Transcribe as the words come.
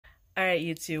Alright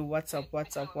YouTube, what's up?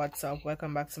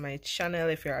 Welcome back to my channel.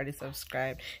 If you're already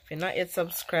subscribed, if you're not yet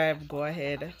subscribed, go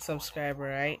ahead, subscribe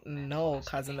right now,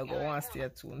 because I'm gonna go and stay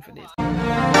tuned for this.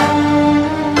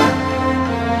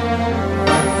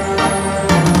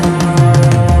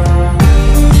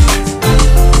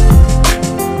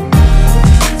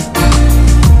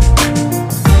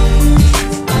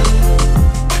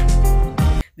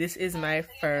 This is my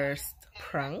first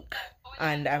prank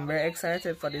and I'm very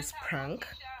excited for this prank.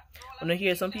 When I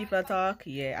hear some people talk,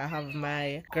 yeah, I have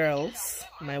my girls,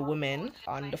 my women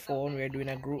on the phone. We're doing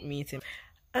a group meeting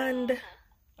and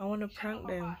I want to prank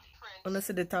them. I want to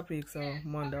see the topic, so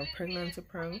Monday, pregnancy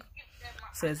prank.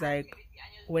 So it's like,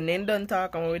 when they done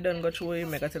talk and when we done go through it,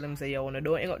 I gotta tell them, say, yeah, when I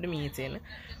don't hang up the meeting,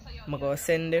 I'm gonna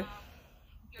send the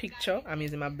picture. I'm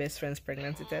using my best friend's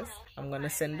pregnancy test. I'm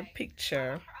gonna send the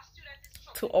picture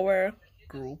to our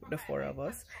group, the four of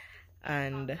us,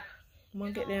 and I'm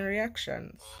gonna get their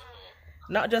reactions.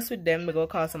 Not just with them, we go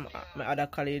call some my other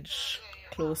college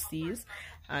closties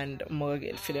and I'm gonna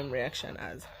get for them reaction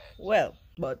as well.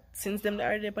 But since them they're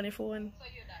already up on the phone,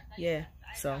 yeah,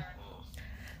 so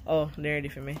they're ready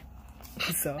for me.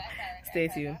 So stay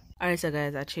tuned. Alright, so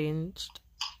guys, I changed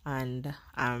and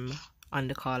I'm on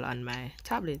the call on my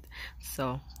tablet.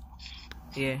 So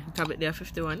yeah, tablet there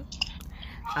 51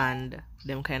 and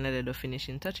them kind of the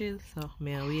finishing touches, so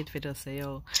may I wait for to say,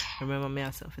 yo, remember me I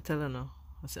have something for telling her,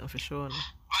 or something for showing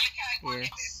her. Yeah,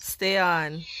 stay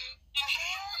on.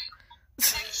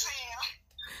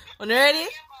 On ready?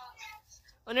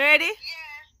 On ready?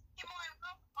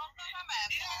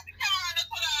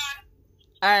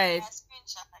 Alright.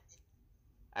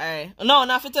 Alright. No,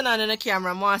 not for turn on the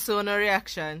camera, more so no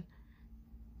reaction.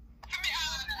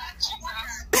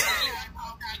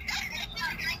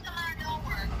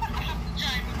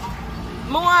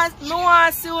 I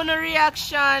want to see no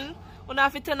reaction. I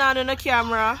have to turn on the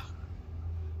camera.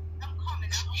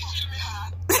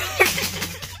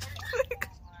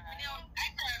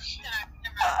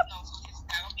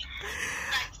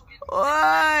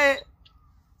 Why?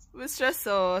 I'm stressed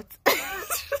out.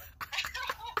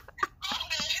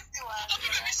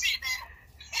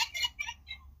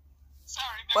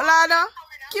 Hold on.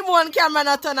 Keep on camera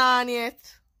not turn on yet.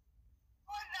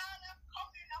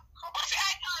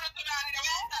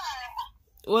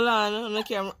 Hold on the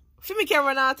camera. For me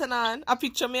camera not turn on. A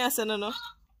picture me I send no.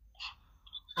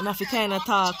 And if you kinda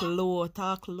talk low.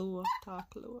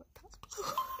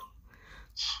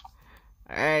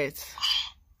 Alright.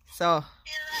 So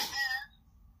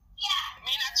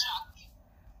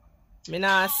me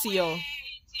not see you.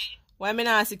 Why me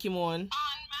not see Kimon?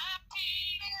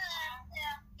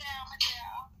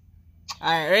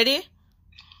 Alright, ready?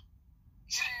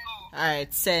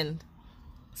 Alright, send.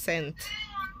 Sent.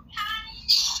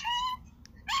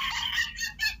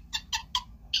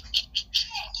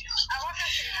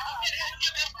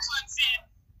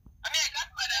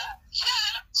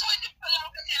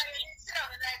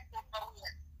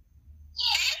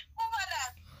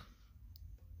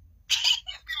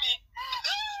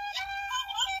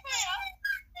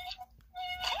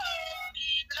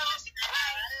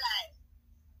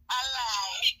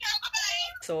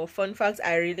 So fun fact,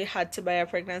 I really had to buy a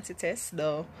pregnancy test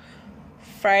the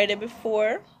Friday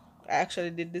before. I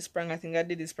actually did this prank. I think I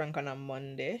did this prank on a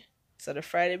Monday. So the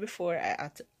Friday before, I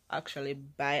had to actually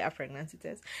buy a pregnancy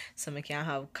test so I can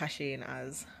have cash in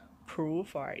as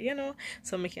proof, or you know,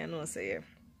 so I can know say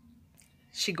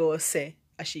she go say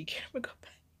as she can't go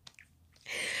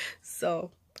buy.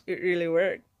 So it really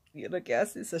worked. You know, can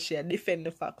see, so she defend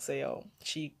the fact, so yo,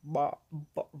 she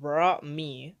brought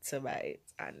me to buy it,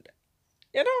 and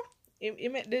you know, it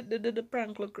made the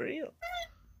prank look real.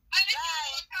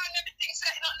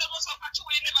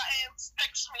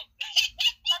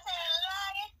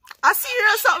 I see you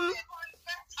or something.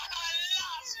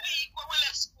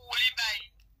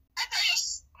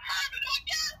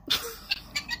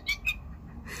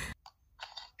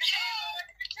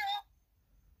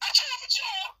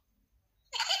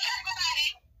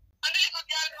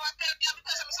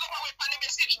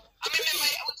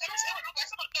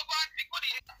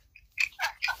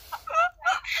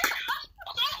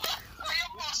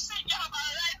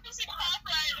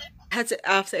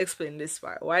 I have to explain this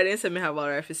part. Why I didn't say me have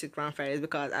alright for sick on Friday is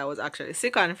because I was actually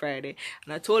sick on Friday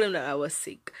and I told him that I was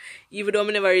sick. Even though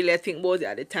I never really think about it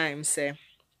at the time, say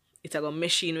it's a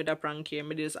machine with a prank here.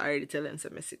 I just already tell him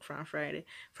I'm sick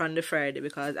from the Friday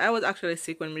because I was actually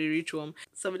sick when we reach home.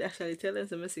 So I actually tell him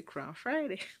I'm sick from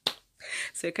Friday.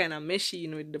 So it kind of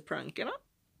machine with the prank, you know?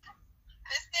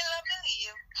 I still don't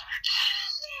believe.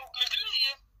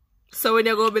 So when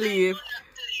you go believe,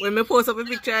 when me post up a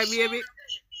picture, baby.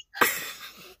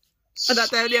 At that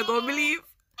time, they're going to believe.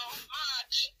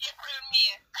 March, April,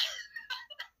 May.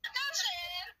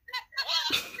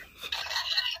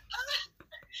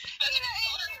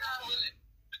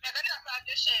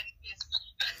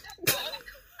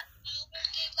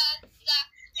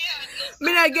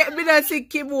 Me not see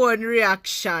Keyboard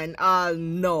reaction.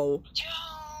 No.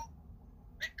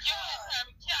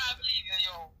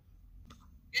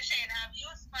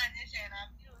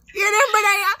 You know, but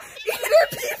you know,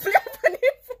 people up on the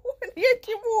phone. You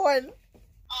Keyboard.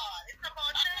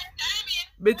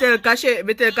 Me tell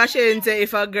Kashe and say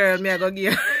if a girl me I go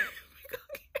give her.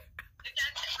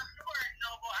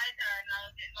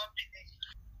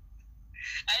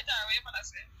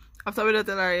 After we don't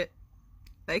tell her it.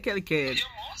 Like your kid.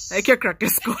 Like your cracker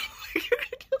school. I'm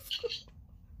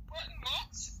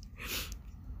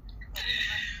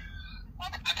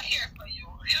here for you.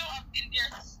 You know, I've been there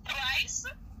twice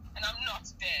and I'm not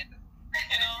dead.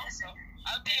 You know, so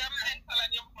I'll be your mental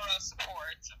and your moral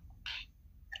support.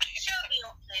 She'll be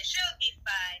okay. She'll be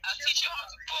fine. I'll teach you how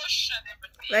to push and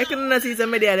everything. Like, you know, see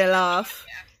somebody and they laugh.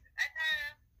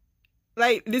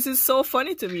 Like, this is so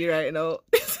funny to me right now.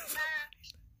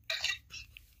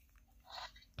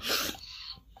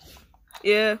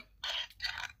 Yeah. Well,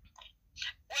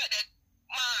 then,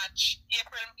 March,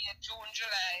 April, May, June,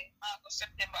 July, August,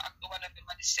 September, October,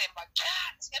 November, December.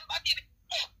 December, baby.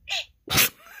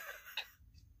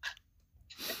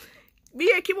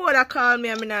 Be a Keyboard that call me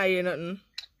and me not hear nothing.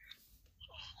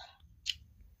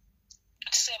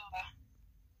 December,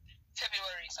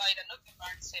 February, so either November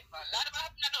or December. A lot of them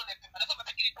happen in November. November,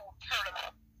 take it out.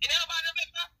 You know about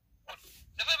November?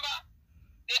 November,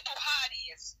 they're too hard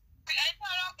years. I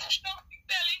thought I pushed out big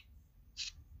belly.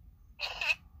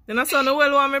 Then I saw no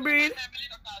well want me breathe.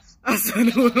 I saw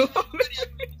no well want me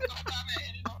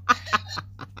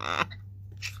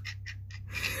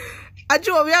A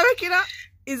joke, we are making that?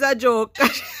 It's a joke.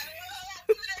 It's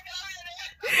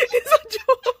a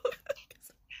joke.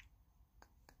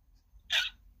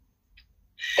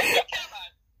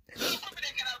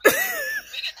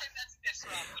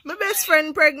 My best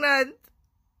friend pregnant.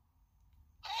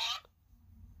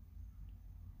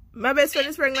 My best friend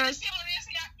is pregnant.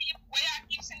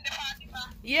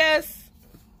 Yes.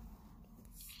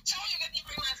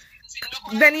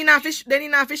 Then he not fi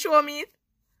show me it.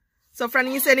 So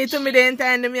Franny send it to me the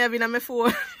entire time me have it on my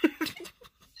phone.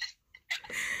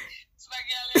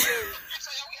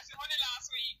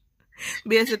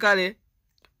 Basically.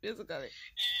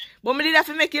 But me did have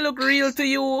to make it look real to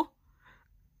you.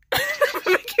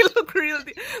 Make it look real to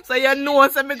you. So you know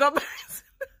so me go back.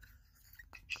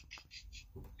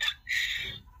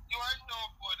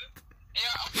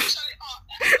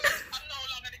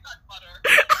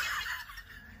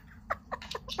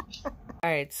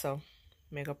 Alright, so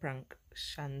mega prank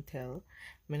Chantel.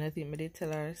 I don't think I did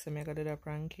tell her, so I did a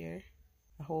prank here.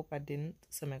 I hope I didn't,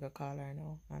 so I call her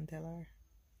now and tell her.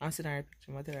 I'll send her a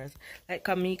picture, I tell her. Like,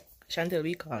 come me, Chantel,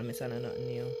 we call me, so I know nothing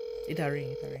new. It a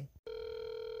ring.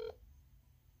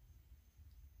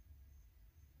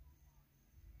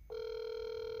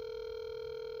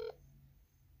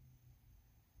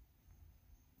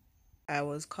 I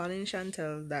was calling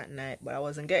Chantel that night, but I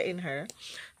wasn't getting her,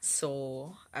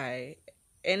 so I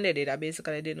ended it. I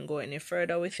basically didn't go any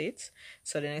further with it.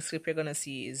 So the next clip you're gonna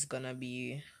see is gonna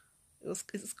be it's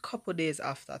a couple days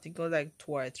after. I think it was like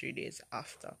 2 or 3 days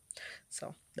after.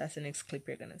 So that's the next clip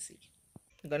you're gonna see.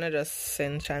 I'm gonna just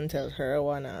send Chantel her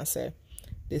one and say,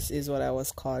 this is what I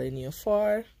was calling you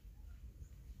for.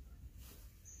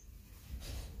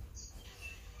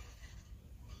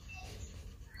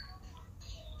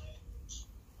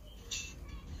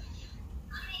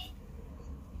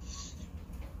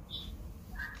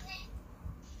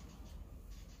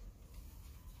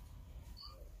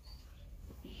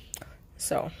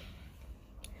 So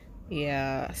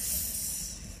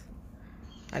yes,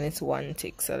 and it's 1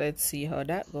 tick, so let's see how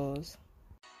that goes.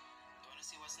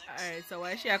 Alright, so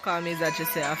why she call me is that she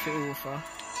say I feel over.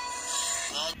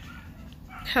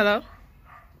 Hello?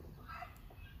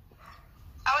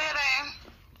 How are you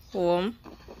doing? Home.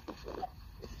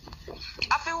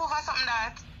 I feel over something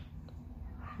that.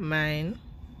 Mine.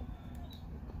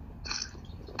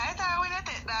 I thought we didn't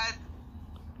take that.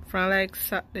 From like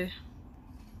Saturday.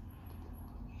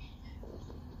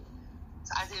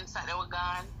 As in Saturday we're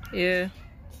gone. Yeah.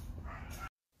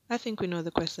 I think we know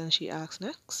the question she asked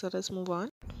next, so let's move on.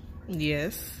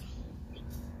 Yes.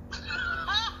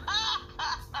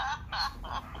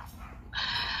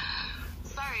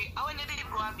 Sorry, I wanted to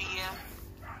go and be here.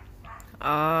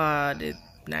 Ah, the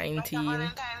 19.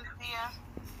 Valentine's Day.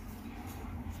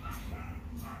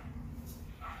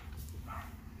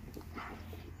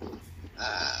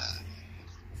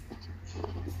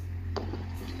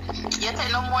 You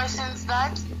take no more since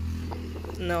that?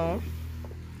 No.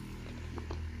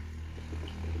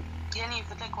 You need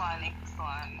to take one next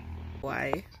one.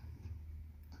 Why?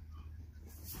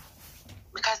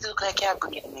 Because you look like you're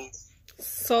good at this.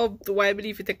 So why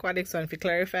believe you take one next one? If you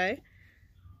clarify?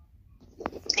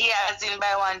 Yeah, as in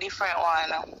buy one different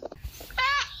one.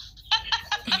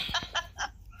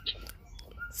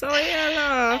 So yeah,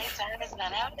 love. My time is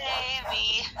gonna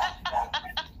baby.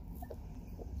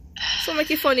 So make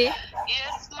it funny.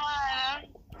 Yes, man.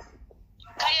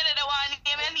 Can you the one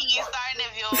name and niece or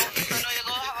nephew? So now you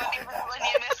go have a different one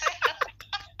name.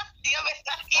 You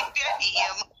better keep your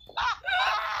name.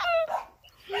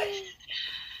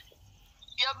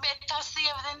 You better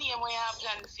save the name when you have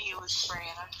planned for you,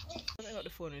 friend. When I got the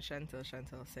phone with Chantal,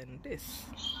 Chantal sent this.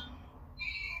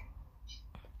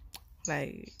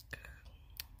 Like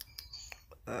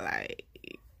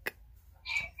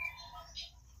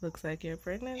looks like you're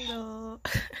pregnant though.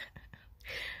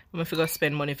 I'm gonna go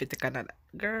spend money for take another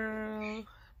girl.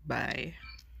 Bye.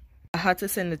 I had to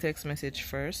send the text message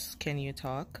first. Can you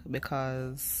talk?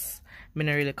 Because me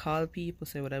not really call people,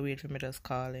 so would I wait for me just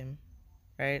call him?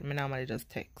 Right? Me normally just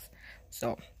text.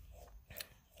 So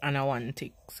and I want to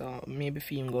take. So maybe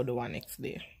for him go the one next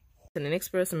day. And the next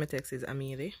person me text is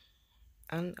Amiri.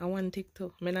 And I want to take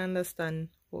too. Me not understand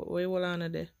what you all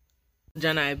on there.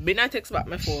 Jana, I've been a text back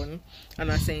my phone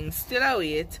and I'm saying still I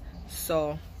wait.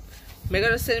 So I'm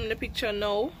gonna send him the picture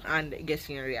now and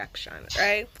getting a reaction,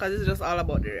 right? Because it's just all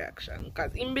about the reaction.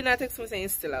 Because him been a text me saying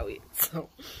still I wait. So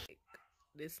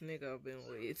this nigga been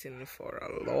waiting for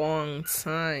a long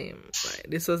time. Like,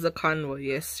 this was the convo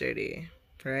yesterday,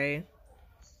 right?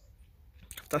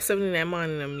 After 7 in the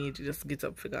morning, I need to just get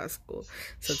up for go to school.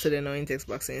 So today now he text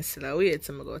back saying still I wait.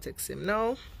 So I'm gonna go text him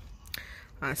now.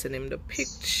 I send him the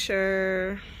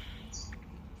picture.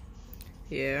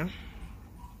 Yeah.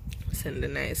 Send a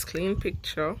nice clean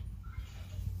picture.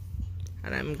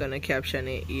 And I'm gonna caption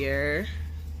it here.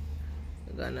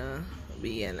 Gonna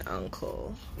be an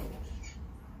uncle.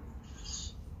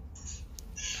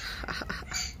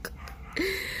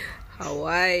 How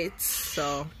white.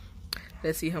 So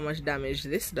let's see how much damage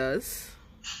this does.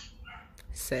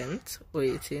 Sent.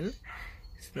 Waiting.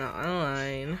 It's not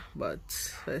online, but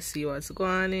let's see what's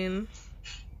going on.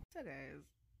 So guys,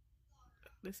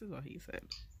 this is what he said.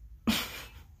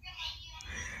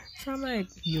 So I'm like,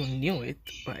 you knew it.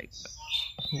 Like,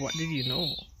 what did you know?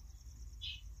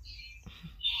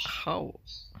 How?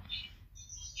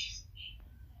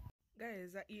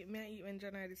 Guys, I eat when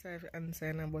Jana decided to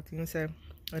answer, but he said,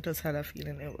 I just had a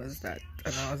feeling it was that.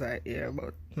 And I was like, yeah,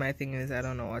 but my thing is, I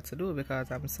don't know what to do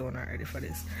because I'm so not ready for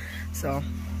this. So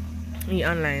he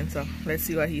online, so let's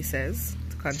see what he says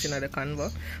to continue the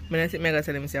convo. I think I'm gonna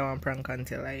tell him say I want prank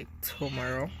until like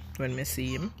tomorrow when we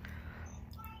see him.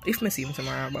 If I see him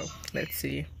tomorrow, but let's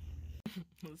see.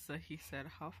 So he said,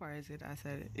 how far is it? I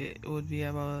said it would be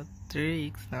about 3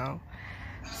 weeks now.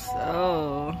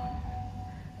 So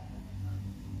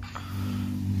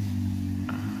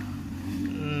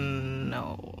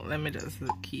no, let me just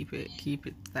keep it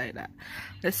like that.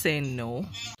 Let's say no.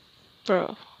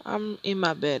 Bro, I'm in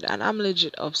my bed and I'm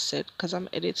legit upset because I'm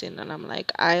editing and I'm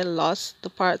like, I lost the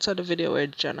parts of the video where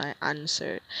Jonah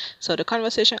answered. So the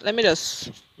conversation, let me just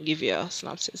give you a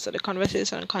synopsis. So the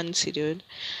conversation continued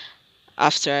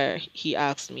after he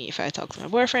asked me if I talked to my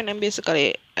boyfriend, and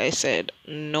basically I said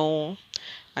no,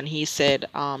 and he said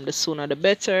the sooner the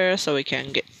better, so we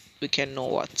can know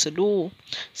what to do.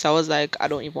 So I was like, I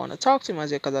don't even want to talk to him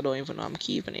as yet because I don't even know I'm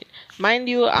keeping it. Mind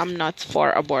you, I'm not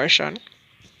for abortion.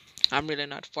 I'm really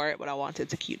not for it, but I wanted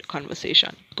to keep the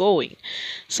conversation going.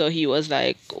 So he was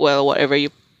like, well, whatever you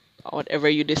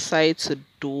decide to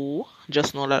do,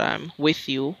 just know that I'm with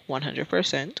you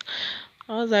 100%.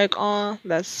 I was like, oh,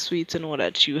 that's sweet to know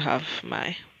that you have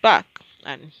my back.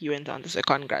 And he went on to say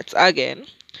congrats again.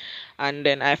 And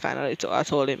then I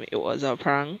told him it was a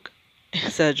prank.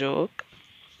 It's a joke.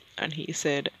 And he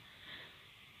said,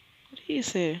 what did he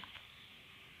say?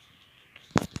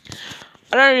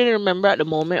 I don't really remember at the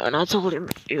moment when I told him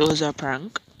it was a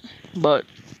prank. But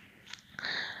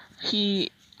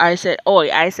I said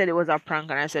it was a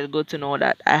prank, and I said, good to know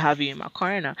that I have you in my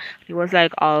corner. He was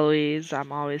like, always,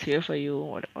 I'm always here for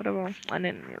you, whatever. And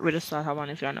then we just started having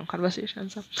this random conversation.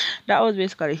 So that was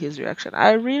basically his reaction.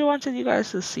 I really wanted you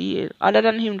guys to see it. Other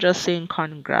than him just saying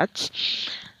congrats,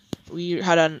 we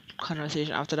had a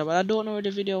conversation after that, but I don't know where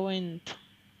the video went.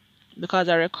 Because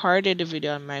I recorded the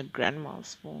video on my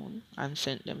grandma's phone and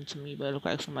sent them to me, but it looked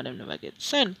like some of them never get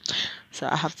sent. So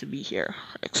I have to be here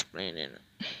explaining it.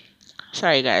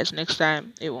 Sorry guys, next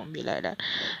time it won't be like that.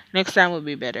 Next time will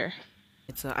be better.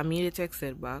 So I immediately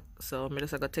texted back, so I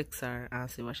just got text her and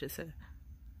see what she said.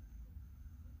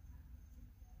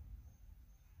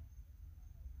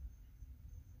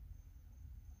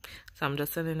 So I'm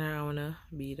just telling her I wanna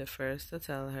be the first to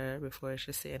tell her before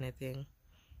she say anything.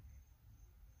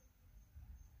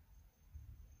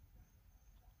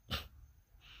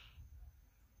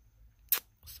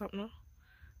 Stop now.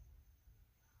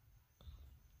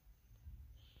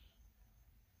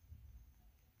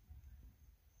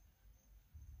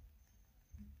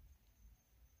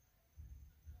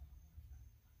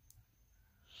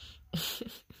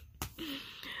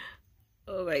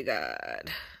 Oh my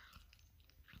god.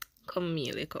 Come,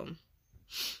 Mealy, come.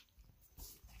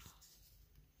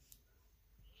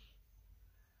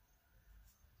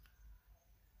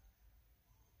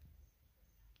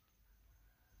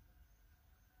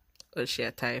 Oh, she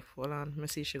a type. Hold on. Let me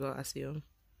see if she go assume.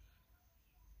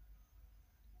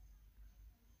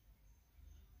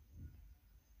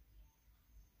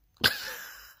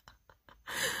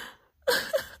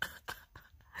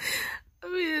 I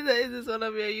mean, is this one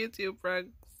of your YouTube pranks?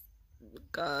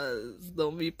 Because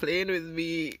don't be playing with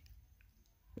me.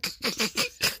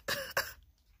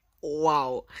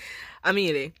 Wow.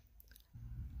 Amelie.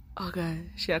 Oh god,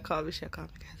 she called me,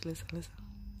 guys. Listen.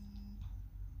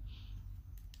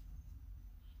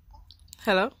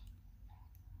 Hello?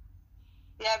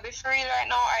 Yeah, be free right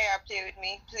now or you play with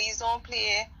me. Please don't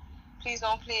play. Please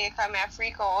don't play. Come here,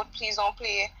 freak out. Please don't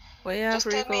play. Why you just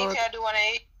freak tell me out? if you do want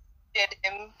to get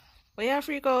them. Why you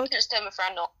freak out? Just tell me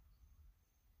friend no.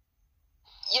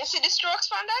 You see the strokes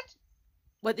from that?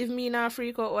 But if me not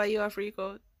freak out, why you a freak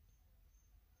out?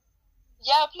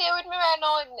 Yeah, play with me right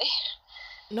now.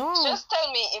 No. Just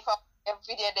tell me if I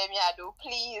video them you do,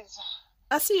 please.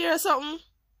 I see you or something.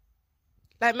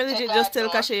 Like me legit just tell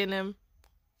Kashay them.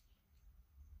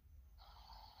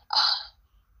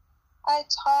 Hi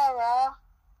Tara.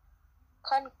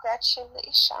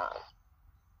 Congratulations.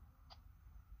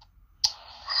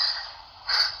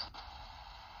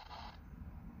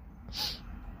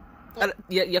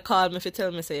 You called me if you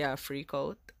tell me say you're a freak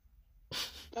out.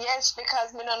 Yes,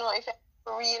 because me don't know if it's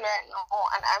for real right now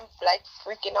and I'm like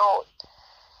freaking out.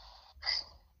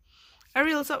 A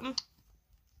real something.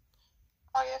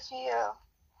 How you feel?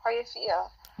 How you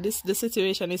feel? The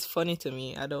situation is funny to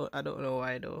me. I don't know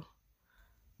why though.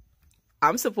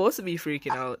 I'm supposed to be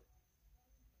freaking out.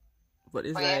 But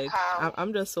it's like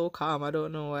I'm just so calm. I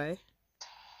don't know why.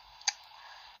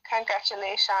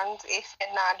 Congratulations if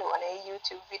you're not doing a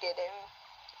YouTube video then.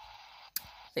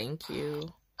 Thank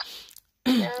you.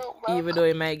 Even though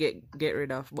it might get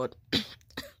rid of, but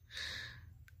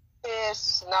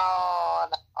this no,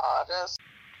 this.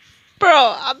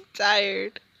 Bro, I'm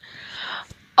tired.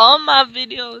 All my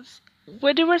videos.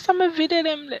 Where there were some video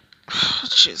them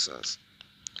Jesus.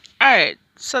 Alright,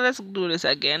 so let's do this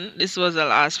again. This was the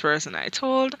last person I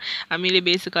told. Amelie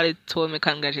basically told me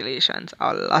congratulations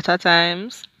a lot of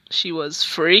times. She was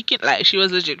freaking, like she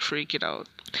was legit freaking out.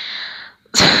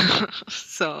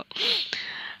 So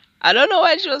I don't know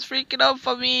why she was freaking out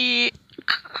for me.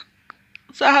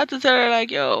 So I had to tell her like,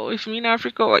 yo, if me not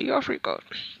freak out, you're freak out.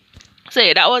 So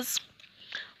yeah, that was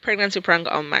pregnancy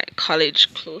prank on my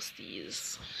college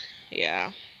closties.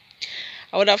 Yeah.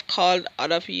 I would have called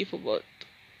other people, but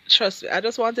trust me, I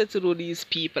just wanted to do these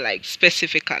people, like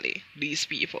specifically these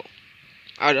people.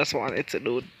 I just wanted to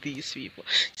do these people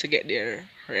to get their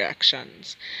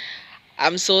reactions.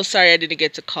 I'm so sorry I didn't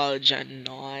get to call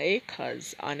Janoy,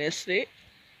 because honestly,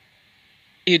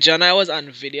 if Janoy was on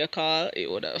video call,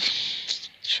 it would have,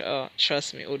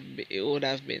 trust me, it would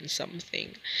have been something.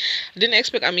 I didn't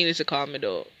expect Amelie to call me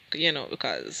though, you know,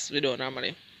 because we don't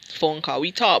normally phone call.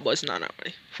 We talk, but it's not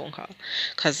normally phone call,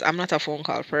 because I'm not a phone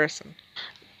call person.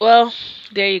 Well,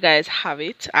 there you guys have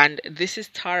it, and this is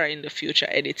Tara in the future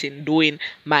editing doing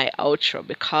my outro,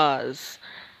 because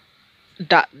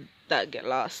that get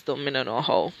lost, don't know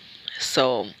how.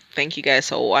 So thank you guys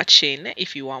for watching.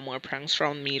 If you want more pranks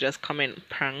from me, just comment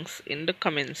pranks in the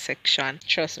comment section.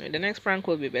 Trust me, the next prank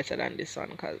will be better than this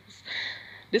one, because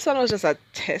this one was just a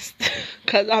test,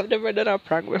 because I've never done a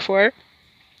prank before,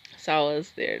 so I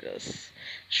was there just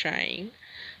trying.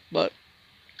 But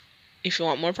if you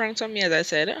want more pranks from me, as I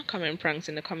said, comment pranks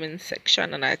in the comment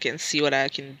section and I can see what I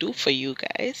can do for you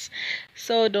guys.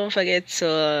 So don't forget to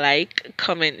like,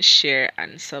 comment, share,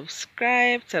 and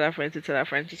subscribe. Tell a friend to tell a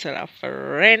friend to tell a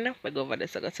friend. We go over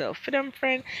this, I go tell a friend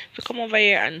to come over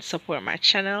here and support my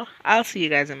channel. I'll see you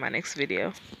guys in my next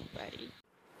video. Bye.